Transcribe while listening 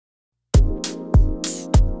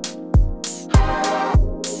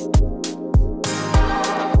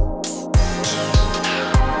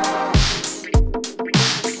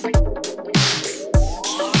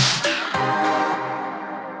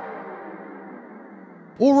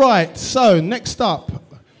All right, so next up,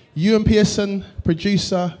 Ewan Pearson,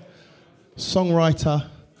 producer, songwriter.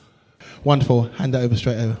 Wonderful. Hand it over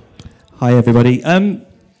straight over. Hi, everybody. We've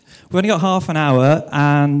only got half an hour,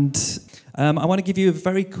 and I want to give you a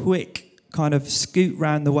very quick kind of scoot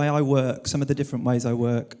round the way I work, some of the different ways I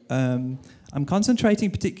work. I'm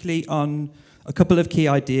concentrating particularly on a couple of key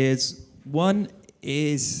ideas. One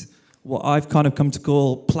is what I've kind of come to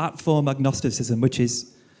call platform agnosticism, which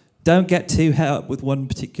is don't get too hung up with one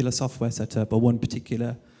particular software setup or one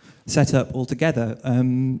particular setup altogether.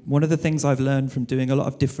 One of the things I've learned from doing a lot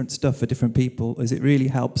of different stuff for different people is it really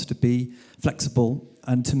helps to be flexible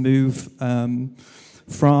and to move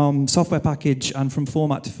from software package and from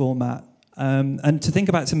format to format, and to think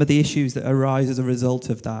about some of the issues that arise as a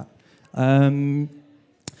result of that.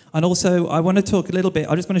 And also, I want to talk a little bit,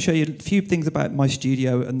 I just want to show you a few things about my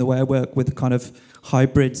studio and the way I work with a kind of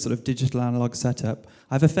hybrid sort of digital analog setup.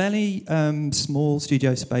 I have a fairly small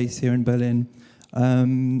studio space here in Berlin.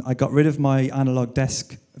 I got rid of my analog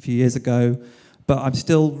desk a few years ago, but I'm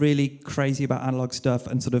still really crazy about analog stuff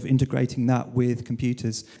and sort of integrating that with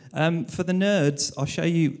computers. For the nerds, I'll show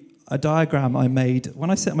you a diagram I made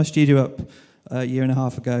when I set my studio up a year and a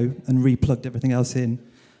half ago and replugged everything else in.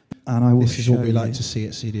 And I will This is what we like to see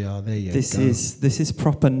at CDR. There you go. This is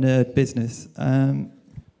proper nerd business.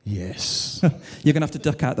 Yes. You're going to have to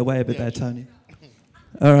duck out the way a bit there, Tony.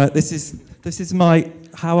 All right, this is my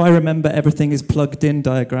how I remember everything is plugged in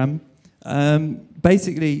diagram.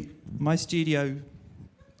 Basically, my studio,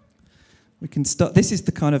 we can start. This is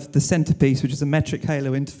the kind of the centerpiece, which is a metric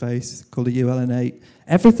halo interface called a ULN8.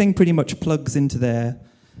 Everything pretty much plugs into there,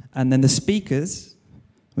 and then the speakers,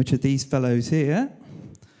 which are these fellows here,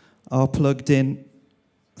 are plugged in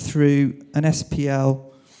through an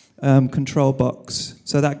SPL control box.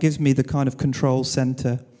 So that gives me the kind of control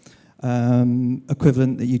center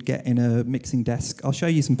equivalent that you'd get in a mixing desk. I'll show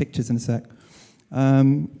you some pictures in a sec.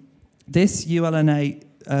 This ULN8,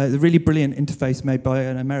 a really brilliant interface made by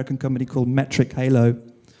an American company called Metric Halo,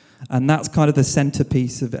 and that's kind of the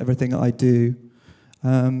centerpiece of everything I do.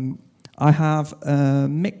 I have a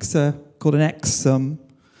mixer called an XSum,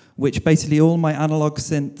 which basically all my analog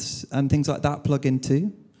synths and things like that plug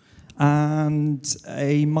into, and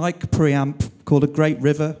a mic preamp called a Great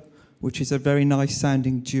River, which is a very nice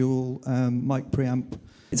sounding dual mic preamp.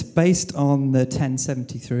 It's based on the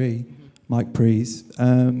 1073 mic pre's,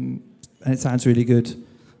 and it sounds really good.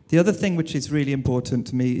 The other thing which is really important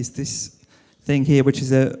to me is this thing here, which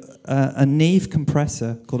is a Neve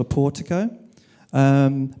compressor called a Portico.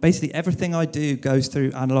 Basically, everything I do goes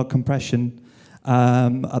through analog compression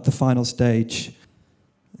at the final stage.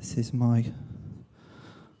 This is my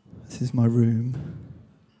room.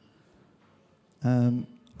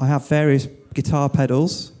 I have various guitar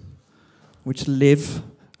pedals which live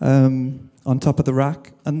on top of the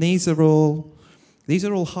rack, and these are all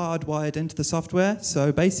hardwired into the software.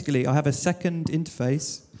 So basically, I have a second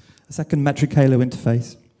interface, a second Metric Halo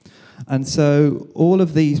interface, and so all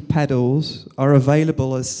of these pedals are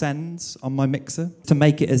available as sends on my mixer to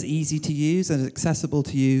make it as easy to use and as accessible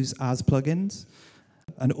to use as plugins.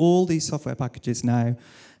 And all these software packages now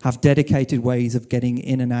have dedicated ways of getting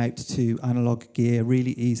in and out to analog gear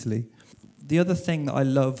really easily. The other thing that I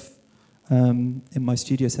love in my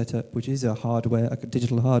studio setup, which is a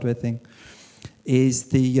digital hardware thing, is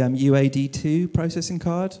the UAD2 processing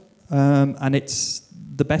card. And it's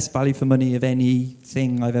the best value for money of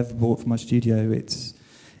anything I've ever bought for my studio.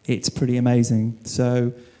 It's pretty amazing.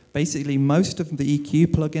 So basically, most of the EQ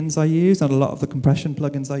plugins I use and a lot of the compression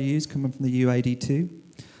plugins I use come from the UAD2.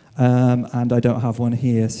 And I don't have one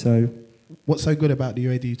here, so... What's so good about the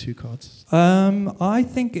UAD2 cards? I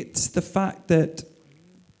think it's the fact that...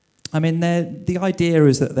 I mean, the idea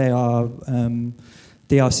is that they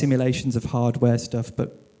are simulations of hardware stuff,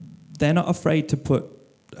 but they're not afraid to put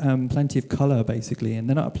plenty of colour, basically, and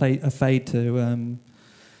they're not afraid to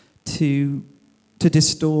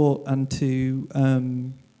distort and to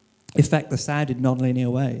affect the sound in non-linear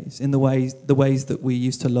ways, in the ways that we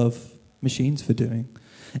used to love machines for doing.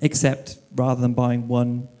 Except rather than buying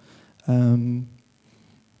one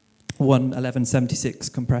 1176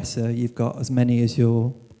 compressor, you've got as many as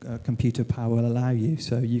your computer power will allow you,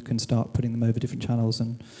 so you can start putting them over different channels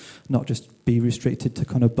and not just be restricted to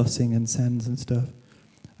kind of busing and sends and stuff.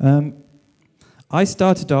 I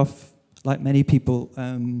started off, like many people,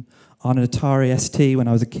 on an Atari ST when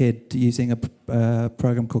I was a kid, using a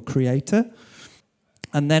program called Creator.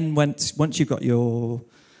 And then once you got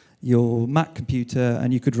your Mac computer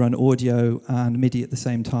and you could run audio and MIDI at the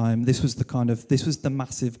same time, this was the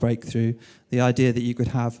massive breakthrough. The idea that you could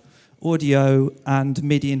have audio and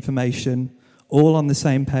MIDI information all on the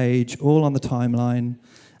same page, all on the timeline.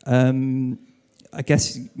 I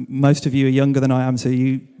guess most of you are younger than I am, so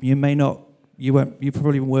you may not, you're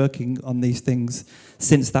probably been working on these things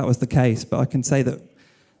since that was the case, but I can say that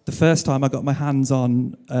the first time I got my hands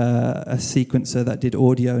on a sequencer that did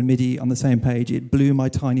audio and MIDI on the same page, it blew my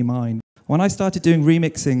tiny mind. When I started doing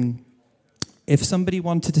remixing, if somebody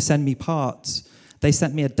wanted to send me parts, they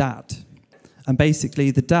sent me a DAT. And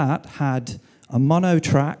basically the DAT had a mono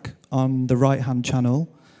track on the right-hand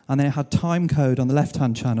channel, and then it had time code on the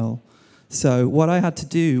left-hand channel. So what I had to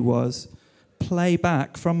do was play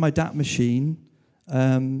back from my DAT machine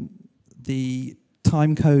the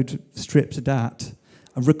time code stripped DAT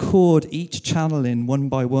and record each channel in one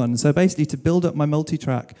by one. So basically to build up my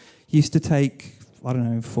multi-track used to take, I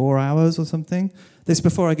don't know, 4 hours or something. This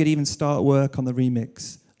before I could even start work on the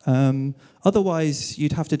remix. Otherwise,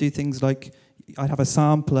 you'd have to do things like, I'd have a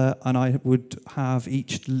sampler and I would have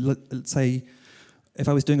each, let's say, if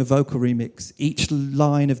I was doing a vocal remix, each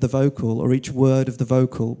line of the vocal or each word of the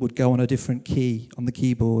vocal would go on a different key on the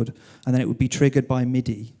keyboard, and then it would be triggered by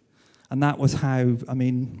MIDI. And that was how, I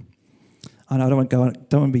mean, and I don't want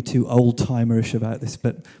to be too old-timerish about this,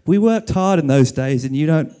 but we worked hard in those days, and you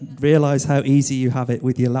don't realise how easy you have it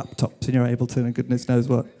with your laptops and your Ableton and goodness knows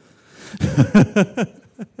what.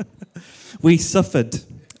 We suffered.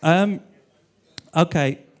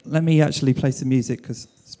 Okay, let me actually play some music, because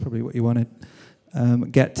it's probably what you wanted.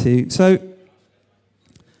 Get to. So,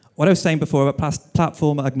 what I was saying before about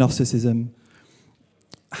platform agnosticism,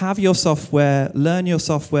 have your software, learn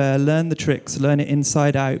the tricks, learn it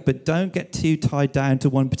inside out, but don't get too tied down to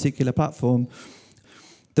one particular platform.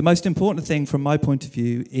 The most important thing from my point of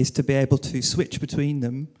view is to be able to switch between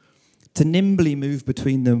them, to nimbly move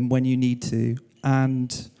between them when you need to,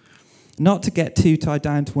 and not to get too tied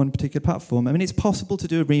down to one particular platform. I mean, it's possible to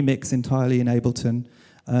do a remix entirely in Ableton.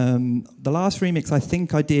 The last remix I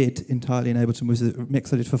think I did entirely in Ableton was a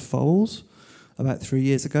mix I did for Foles about 3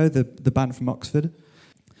 years ago, the band from Oxford.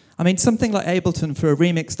 I mean, something like Ableton for a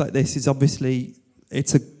remix like this is obviously,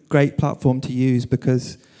 it's a great platform to use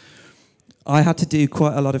because I had to do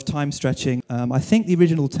quite a lot of time stretching. I think the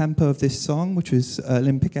original tempo of this song, which was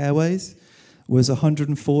Olympic Airways, was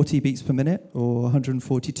 140 beats per minute or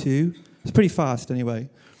 142. It's pretty fast anyway.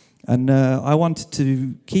 And I wanted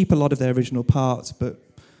to keep a lot of their original parts, but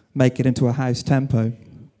make it into a house tempo.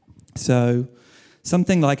 So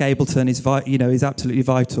something like Ableton is absolutely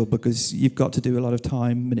vital because you've got to do a lot of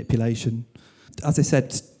time manipulation. As I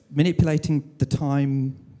said, manipulating the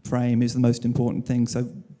time frame is the most important thing. So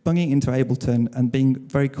bunging into Ableton and being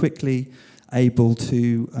very quickly able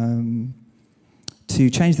to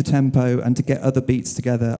change the tempo and to get other beats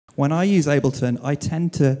together. When I use Ableton, I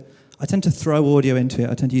tend to throw audio into it.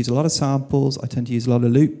 I tend to use a lot of samples. I tend to use a lot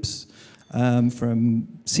of loops from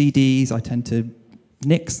CDs. I tend to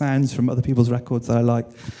nick sounds from other people's records that I like.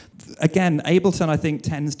 Again, Ableton, I think,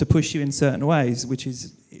 tends to push you in certain ways, which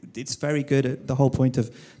is, it's very good at the whole point of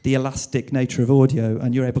the elastic nature of audio,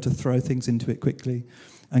 and you're able to throw things into it quickly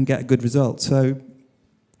and get a good result. So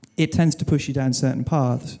it tends to push you down certain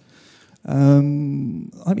paths. Let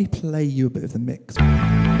me play you a bit of the mix.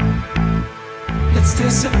 Let's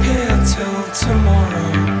disappear till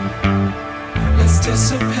tomorrow. Let's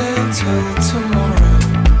disappear till tomorrow.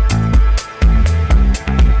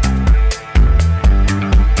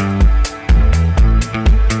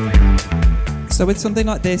 So with something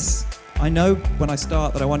like this, I know when I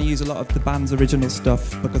start that I want to use a lot of the band's original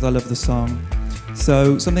stuff because I love the song.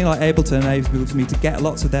 So something like Ableton enables me to get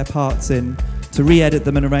lots of their parts in, to re-edit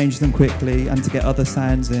them and arrange them quickly, and to get other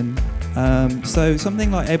sounds in. So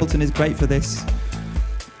something like Ableton is great for this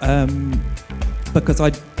because I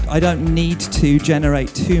don't need to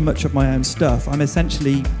generate too much of my own stuff. I'm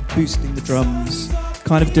essentially boosting the drums,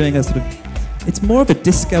 kind of doing a sort of, it's more of a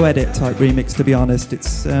disco edit type remix, to be honest.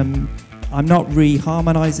 It's I'm not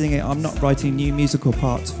re-harmonizing it, I'm not writing new musical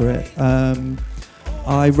parts for it.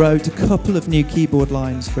 I wrote a couple of new keyboard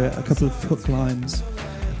lines for it, a couple of hook lines.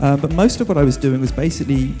 But most of what I was doing was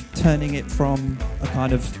basically turning it from a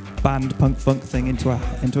kind of band punk funk thing into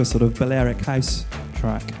a sort of Balearic house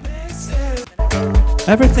track.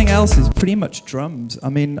 Everything else is pretty much drums. I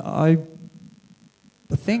mean, I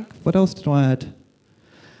think, what else did I add?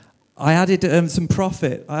 I added some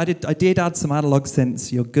Profit. I did add some analog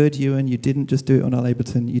synths. You're good, Ewan. You didn't just do it on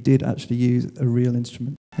Ableton. You did actually use a real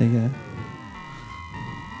instrument. There you go.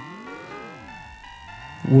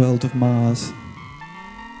 World of Mars.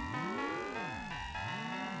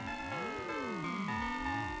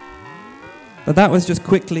 But that was just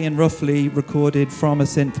quickly and roughly recorded from a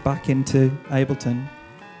synth back into Ableton,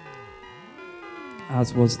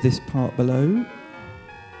 as was this part below.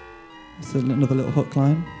 It's another little hook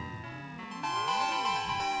line.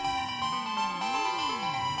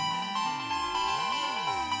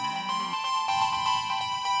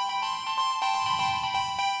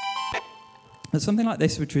 But something like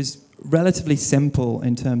this, which was relatively simple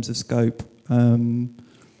in terms of scope.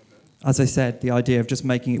 As I said, the idea of just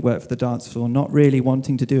making it work for the dance floor, not really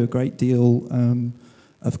wanting to do a great deal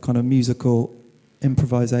of kind of musical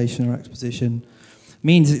improvisation or exposition,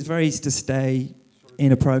 means it's very easy to stay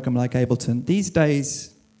in a program like Ableton. These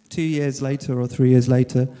days, 2 years later or 3 years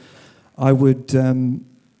later, I would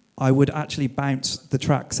actually bounce the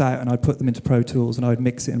tracks out and I'd put them into Pro Tools and I'd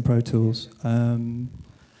mix it in Pro Tools.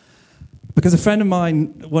 Because a friend of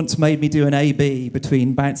mine once made me do an A/B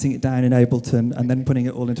between bouncing it down in Ableton and then putting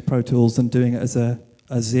it all into Pro Tools and doing it as a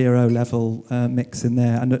zero-level mix in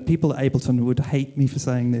there. And people at Ableton would hate me for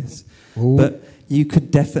saying this, Ooh. but you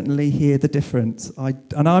could definitely hear the difference. I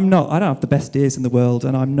don't have the best ears in the world,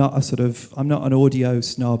 and I'm not an audio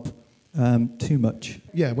snob too much.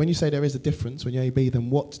 Yeah, when you say there is a difference when you A/B, then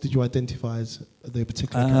what did you identify as the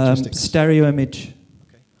particular characteristics? Stereo image.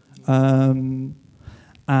 Okay.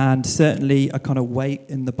 And certainly a kind of weight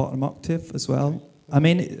in the bottom octave as well. Okay. I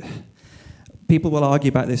mean, people will argue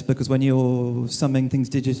about this because when you're summing things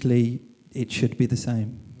digitally, it should be the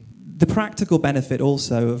same. The practical benefit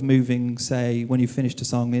also of moving, say, when you've finished a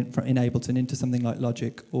song in Ableton into something like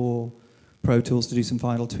Logic or Pro Tools to do some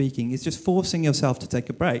final tweaking is just forcing yourself to take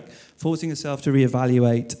a break, forcing yourself to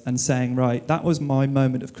reevaluate and saying, right, that was my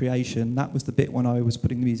moment of creation, that was the bit when I was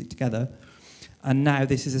putting the music together. And now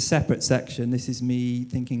this is a separate section. This is me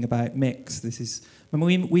thinking about mix.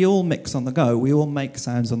 We all mix on the go. We all make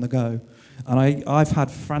sounds on the go. And I've had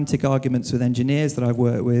frantic arguments with engineers that I've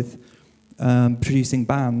worked with producing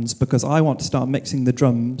bands because I want to start mixing the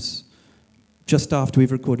drums just after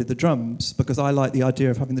we've recorded the drums because I like the idea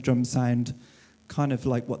of having the drums sound kind of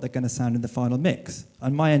like what they're going to sound in the final mix.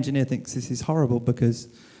 And my engineer thinks this is horrible because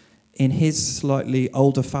in his slightly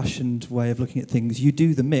older-fashioned way of looking at things, you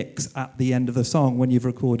do the mix at the end of the song when you've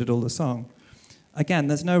recorded all the song. Again,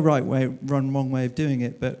 there's no wrong way of doing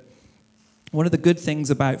it, but one of the good things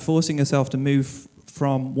about forcing yourself to move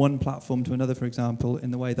from one platform to another, for example,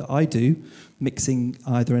 in the way that I do, mixing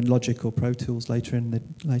either in Logic or Pro Tools later in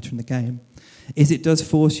the game, is it does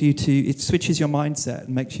force you to, it switches your mindset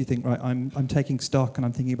and makes you think, right, I'm taking stock and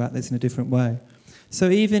I'm thinking about this in a different way. So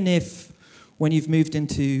even if when you've moved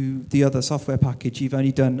into the other software package, you've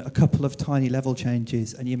only done a couple of tiny level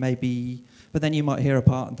changes, and but then you might hear a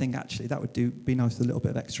part and think, actually, that would be nice with a little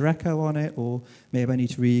bit of extra echo on it, or maybe I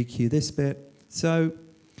need to re-EQ this bit. So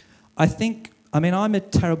I'm a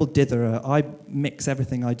terrible ditherer. I mix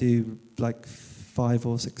everything I do like 5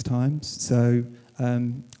 or 6 times, so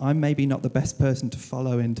I'm maybe not the best person to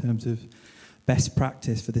follow in terms of best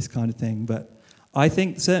practice for this kind of thing, but I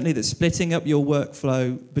think certainly that splitting up your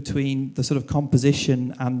workflow between the sort of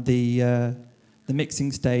composition and the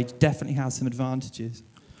mixing stage definitely has some advantages.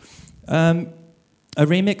 A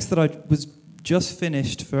remix that I was just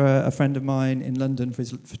finished for a friend of mine in London for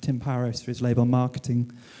Tim Paris for his label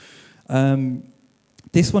Marketing.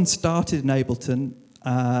 This one started in Ableton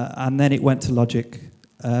and then it went to Logic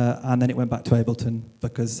and then it went back to Ableton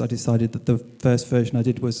because I decided that the first version I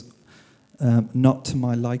did was not to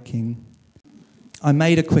my liking. I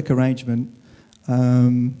made a quick arrangement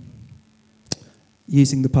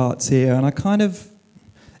using the parts here, and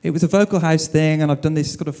it was a vocal house thing, and I've done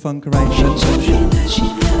this sort of funk arrangement.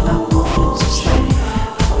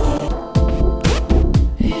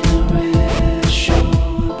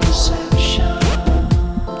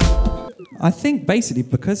 I think basically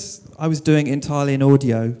because I was doing it entirely in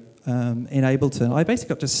audio in Ableton, I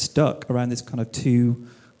basically got just stuck around this kind of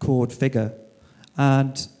 2-chord figure.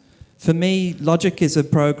 And for me, Logic is a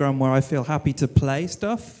program where I feel happy to play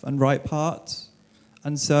stuff and write parts.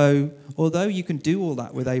 And so, although you can do all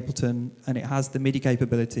that with Ableton and it has the MIDI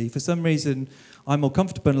capability, for some reason I'm more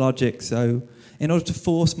comfortable in Logic. So in order to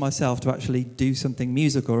force myself to actually do something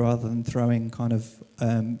musical rather than throwing kind of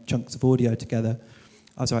chunks of audio together,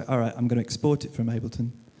 I was like, all right, I'm going to export it from Ableton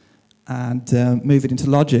and move it into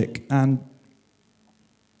Logic and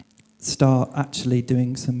start actually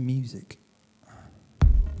doing some music.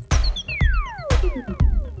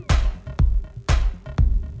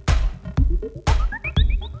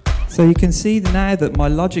 So you can see now that my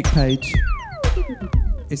Logic page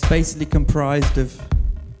is basically comprised of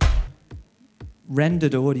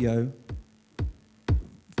rendered audio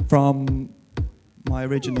from my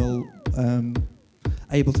original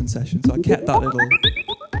Ableton session. So I kept that little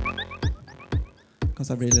because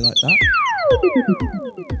I really like that.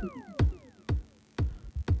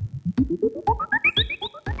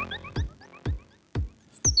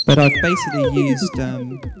 But I've basically used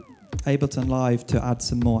Ableton Live to add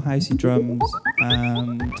some more housey drums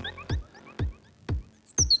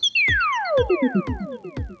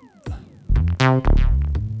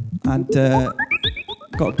and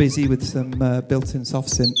got busy with some built-in soft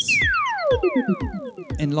synths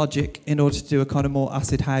in Logic in order to do a kind of more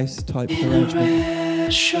acid house type arrangement.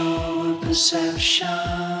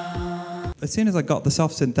 As soon as I got the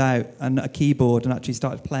soft synth out and a keyboard and actually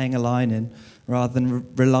started playing a line in, rather than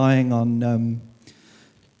relying on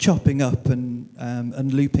chopping up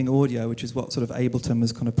and looping audio, which is what sort of Ableton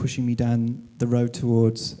was kind of pushing me down the road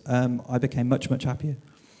towards, I became much, much happier.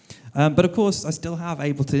 But of course, I still have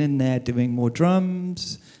Ableton in there doing more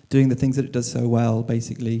drums, doing the things that it does so well,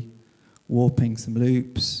 basically warping some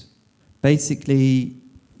loops. Basically,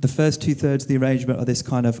 the first 2/3 of the arrangement are this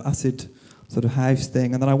kind of acid sort of house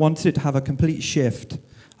thing, and then I wanted it to have a complete shift.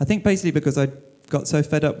 I think basically because I got so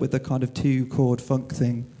fed up with the kind of 2-chord funk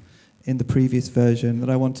thing in the previous version that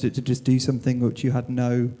I wanted it to just do something which you had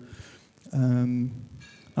no,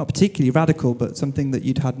 not particularly radical, but something that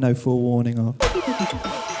you'd had no forewarning of.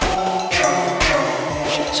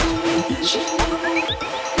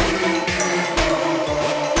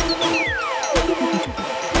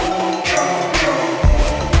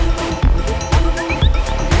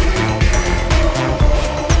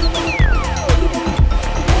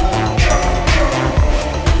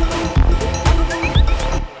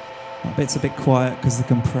 It's a bit quiet because the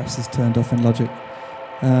compressor's turned off in Logic.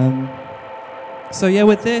 So yeah,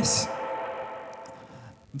 with this,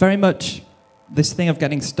 very much this thing of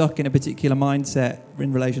getting stuck in a particular mindset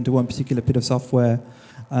in relation to one particular bit of software,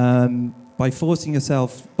 by forcing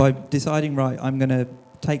yourself, by deciding, right, I'm going to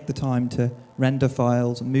take the time to render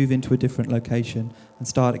files and move into a different location and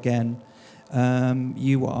start again,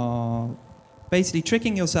 you are basically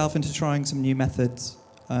tricking yourself into trying some new methods.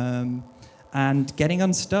 And getting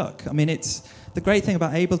unstuck. I mean, the great thing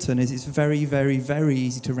about Ableton is it's very, very, very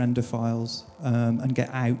easy to render files and get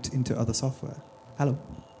out into other software. Hello.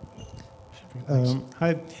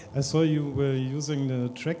 Hi, I saw you were using the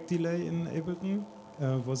track delay in Ableton.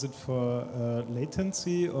 Was it for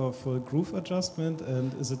latency or for groove adjustment?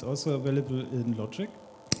 And is it also available in Logic?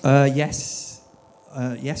 Yes.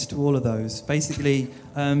 Yes to all of those. Basically,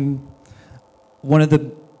 one of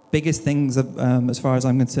the biggest things, as far as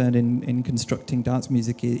I'm concerned, in constructing dance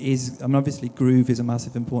music is, I mean, obviously groove is a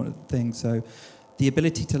massive important thing. So the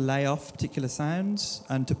ability to lay off particular sounds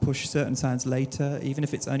and to push certain sounds later, even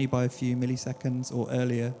if it's only by a few milliseconds or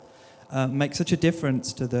earlier, makes such a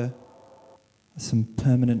difference to some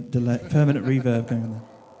permanent delay, permanent reverb going on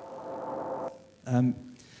there.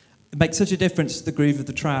 It makes such a difference to the groove of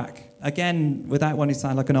the track. Again, without wanting to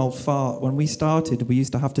sound like an old fart, when we started, we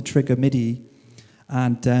used to have to trigger MIDI.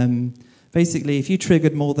 And basically, if you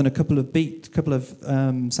triggered more than a couple of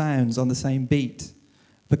sounds on the same beat,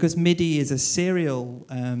 because MIDI is a serial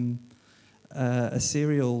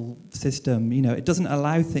system, you know, it doesn't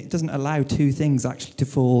allow two things actually to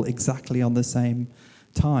fall exactly on the same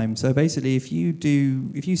time. So basically, if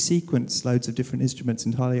you sequence loads of different instruments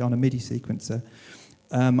entirely on a MIDI sequencer,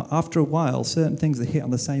 after a while, certain things that hit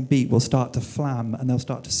on the same beat will start to flam, and they'll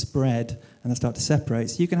start to spread, and they'll start to separate.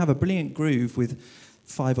 So you can have a brilliant groove with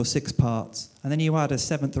 5 or 6 parts, and then you add a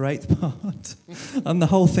 7th or 8th part, and the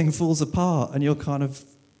whole thing falls apart, and you're kind of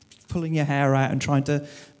pulling your hair out and trying to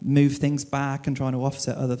move things back and trying to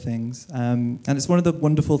offset other things. And it's one of the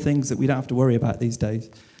wonderful things that we don't have to worry about these days.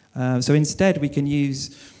 So instead, we can use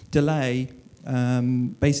delay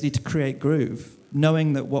basically to create groove,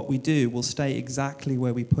 knowing that what we do will stay exactly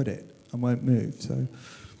where we put it and won't move. So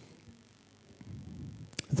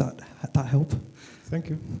does that help? Thank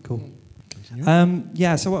you. Cool.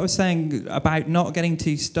 Yeah, so what I was saying about not getting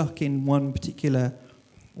too stuck in one particular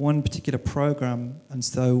program and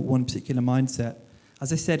so one particular mindset.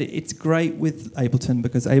 As I said, it's great with Ableton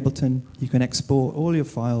because Ableton, you can export all your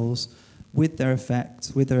files with their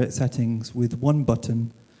effects, with their settings, with one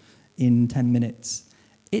button in 10 minutes.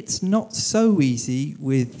 It's not so easy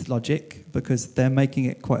with Logic because they're making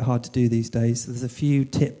it quite hard to do these days. So there's a few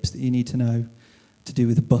tips that you need to know to do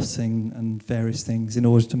with busing and various things in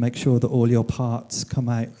order to make sure that all your parts come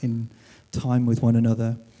out in time with one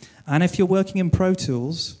another. And if you're working in Pro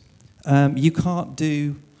Tools, you can't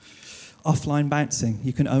do offline bouncing.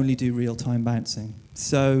 You can only do real-time bouncing.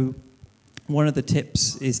 So one of the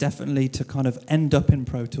tips is definitely to kind of end up in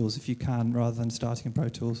Pro Tools if you can, rather than starting in Pro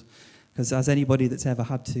Tools. Because as anybody that's ever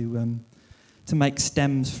had to make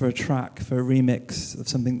stems for a track, for a remix of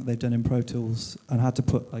something that they've done in Pro Tools, and had to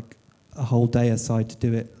put like a whole day aside to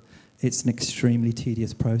do it, it's an extremely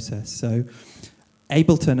tedious process. So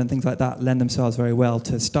Ableton and things like that lend themselves very well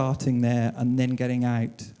to starting there and then getting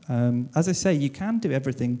out. As I say, you can do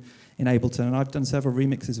everything in Ableton, and I've done several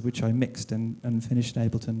remixes which I mixed and finished in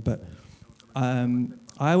Ableton, but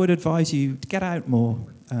I would advise you to get out more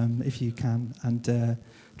if you can, and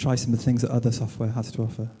try some of the things that other software has to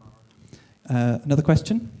offer. Another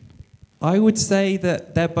question? I would say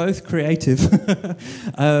that they're both creative.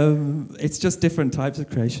 It's just different types of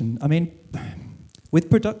creation. I mean, with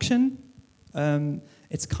production,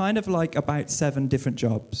 it's kind of like about 7 different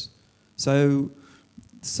jobs. So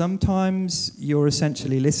sometimes you're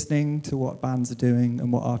essentially listening to what bands are doing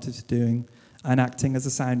and what artists are doing and acting as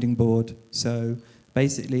a sounding board. So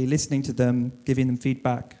basically listening to them, giving them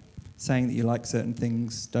feedback, saying that you like certain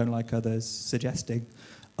things, don't like others, suggesting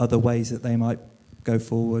other ways that they might go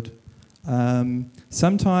forward.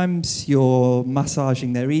 Sometimes you're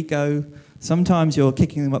massaging their ego. Sometimes you're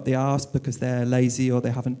kicking them up the arse because they're lazy or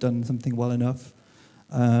they haven't done something well enough,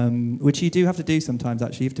 which you do have to do sometimes,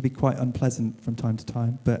 actually. You have to be quite unpleasant from time to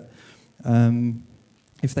time. But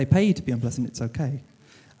if they pay you to be unpleasant, it's okay.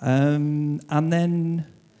 And then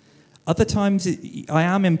other times I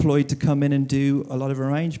am employed to come in and do a lot of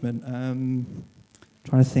arrangement.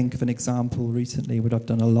 Trying to think of an example recently where I've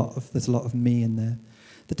done there's a lot of me in there.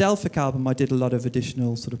 The Delphic album, I did a lot of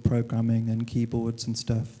additional sort of programming and keyboards and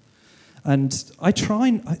stuff. And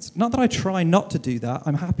it's not that I try not to do that,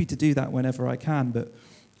 I'm happy to do that whenever I can, but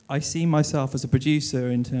I see myself as a producer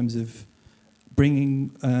in terms of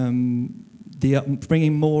bringing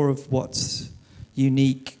more of what's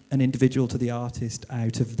unique and individual to the artist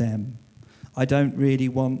out of them. I don't really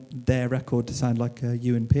want their record to sound like a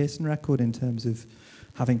Ewan Pearson record in terms of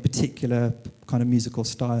having particular kind of musical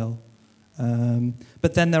style.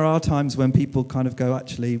 But then there are times when people kind of go,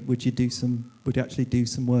 actually, would you actually do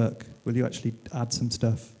some work? Will you actually add some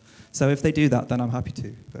stuff? So if they do that, then I'm happy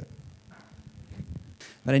to. But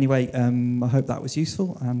anyway, I hope that was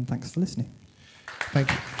useful, and thanks for listening. Thank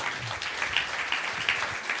you.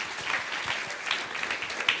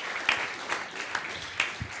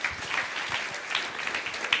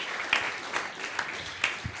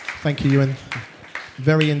 Thank you, Ewan.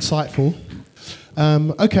 Very insightful.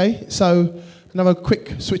 Okay, so another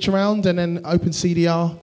quick switch around and then open CDR.